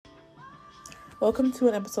Welcome to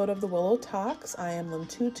an episode of the Willow Talks. I am Lynn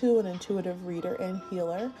Tutu, an intuitive reader and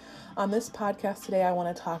healer. On this podcast today, I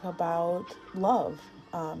want to talk about love,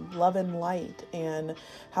 love and light, and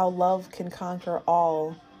how love can conquer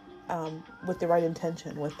all with the right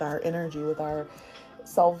intention, with our energy, with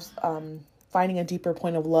ourselves, finding a deeper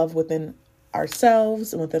point of love within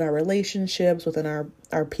ourselves and within our relationships, within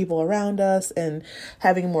our people around us, and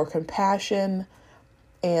having more compassion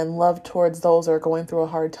and love towards those that are going through a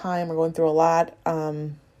hard time or going through a lot,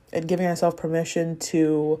 and giving ourselves permission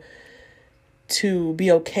to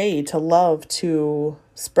be okay, to love, to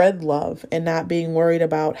spread love, and not being worried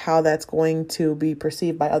about how that's going to be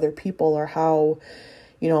perceived by other people, or how,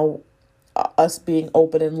 us being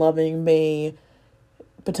open and loving may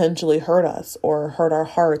potentially hurt us or hurt our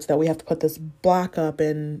hearts, that we have to put this block up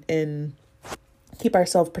and keep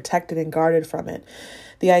ourselves protected and guarded from it.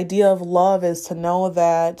 The idea of love is to know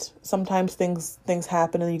that sometimes things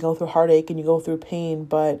happen and you go through heartache and you go through pain,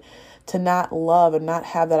 but to not love and not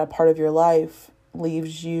have that a part of your life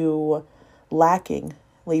leaves you lacking,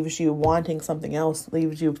 leaves you wanting something else,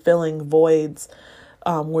 leaves you filling voids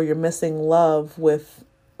where you're missing love with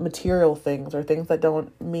material things or things that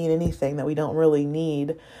don't mean anything, that we don't really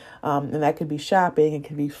need. And that could be shopping, it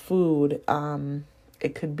could be food,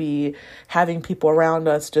 it could be having people around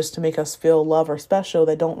us just to make us feel loved or special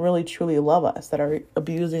that don't really truly love us, that are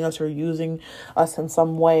abusing us or using us in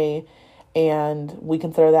some way. And we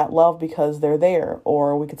consider that love because they're there,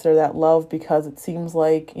 or we consider that love because it seems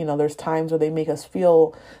like, there's times where they make us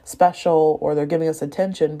feel special or they're giving us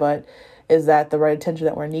attention, but is that the right attention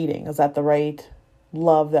that we're needing? Is that the right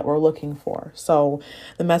love that we're looking for? So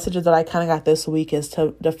the messages that I kind of got this week is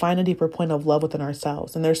to find a deeper point of love within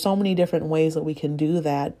ourselves. And there's so many different ways that we can do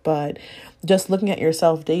that, but just looking at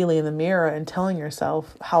yourself daily in the mirror and telling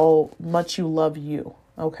yourself how much you love you.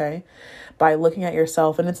 Okay. By looking at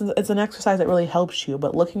yourself, and it's an exercise that really helps you,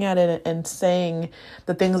 but looking at it and saying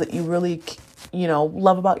the things that you really,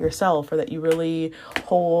 love about yourself, or that you really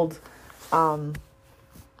hold, at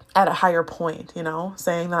a higher point,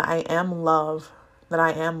 saying that I am love, that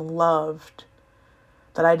I am loved,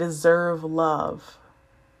 that I deserve love,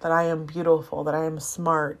 that I am beautiful, that I am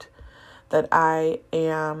smart, that I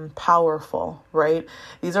am powerful, right?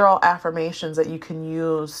 These are all affirmations that you can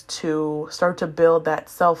use to start to build that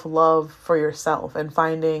self-love for yourself and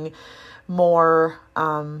finding more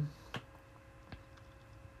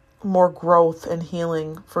growth and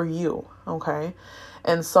healing for you, okay?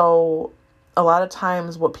 And so a lot of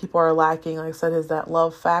times what people are lacking, like I said, is that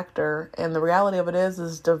love factor. And the reality of it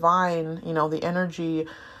is divine, the energy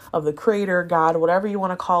of the creator, God, whatever you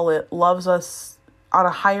want to call it, loves us on a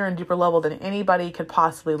higher and deeper level than anybody could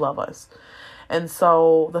possibly love us. And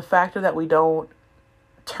so the factor that we don't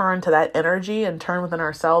turn to that energy and turn within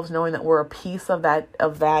ourselves, knowing that we're a piece of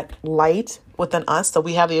that light within us, so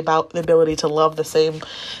we have the ability to love the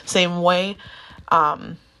same way,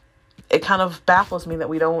 it kind of baffles me that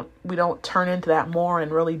we don't turn into that more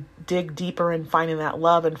and really dig deeper in finding that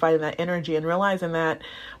love and finding that energy, and realizing that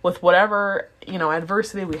with whatever,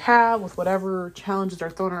 adversity we have, with whatever challenges are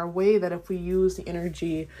thrown our way, that if we use the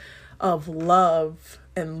energy of love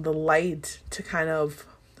and the light to kind of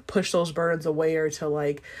push those burdens away, or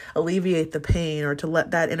to alleviate the pain, or to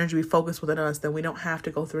let that energy be focused within us, then we don't have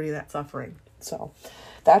to go through any of that suffering. So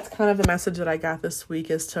that's kind of the message that I got this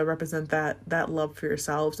week, is to represent that love for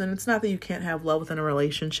yourselves. And it's not that you can't have love within a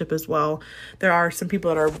relationship as well. There are some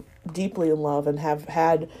people that are deeply in love and have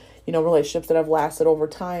had, relationships that have lasted over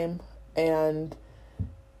time. And,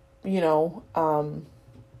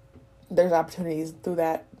 there's opportunities through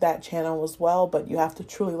that channel as well. But you have to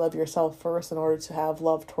truly love yourself first in order to have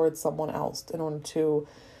love towards someone else, in order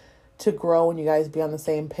to grow and you guys be on the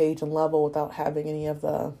same page and level without having any of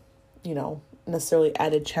the, necessarily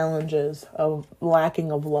added challenges of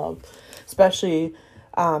lacking of love, especially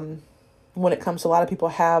when it comes to a lot of people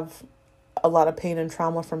have a lot of pain and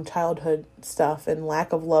trauma from childhood stuff and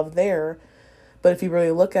lack of love there. But if you really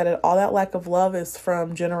look at it, all that lack of love is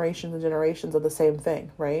from generations and generations of the same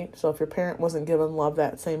thing, right? So if your parent wasn't given love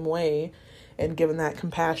that same way and given that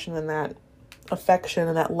compassion and that affection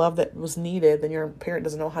and that love that was needed, then your parent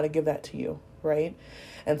doesn't know how to give that to you, right?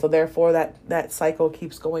 And so therefore that cycle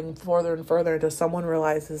keeps going further and further until someone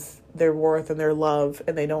realizes their worth and their love,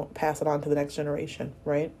 and they don't pass it on to the next generation,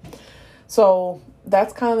 right? So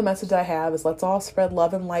that's kind of the message I have, is let's all spread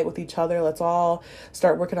love and light with each other. Let's all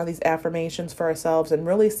start working on these affirmations for ourselves and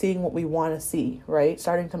really seeing what we want to see, right?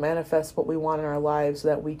 Starting to manifest what we want in our lives, so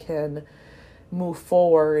that we can move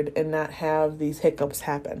forward and not have these hiccups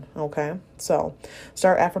happen. Okay. So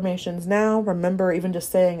start affirmations now. Remember, even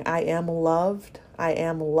just saying, I am loved, I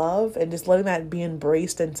am love, and just letting that be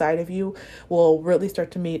embraced inside of you will really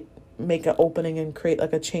start to make an opening and create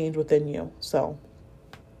like a change within you. So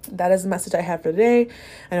that is the message I have for today.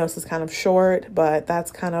 I know this is kind of short, but that's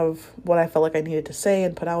kind of what I felt like I needed to say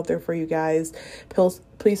and put out there for you guys.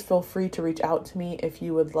 Please feel free to reach out to me if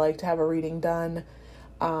you would like to have a reading done.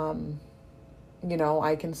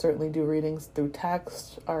 I can certainly do readings through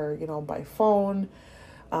text or, by phone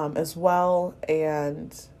as well.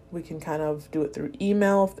 And we can kind of do it through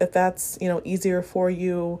email if that's, easier for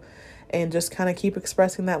you. And just kind of keep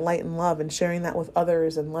expressing that light and love and sharing that with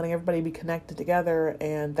others and letting everybody be connected together.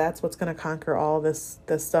 And that's what's going to conquer all this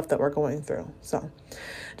stuff that we're going through. So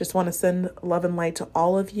just want to send love and light to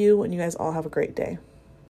all of you, and you guys all have a great day.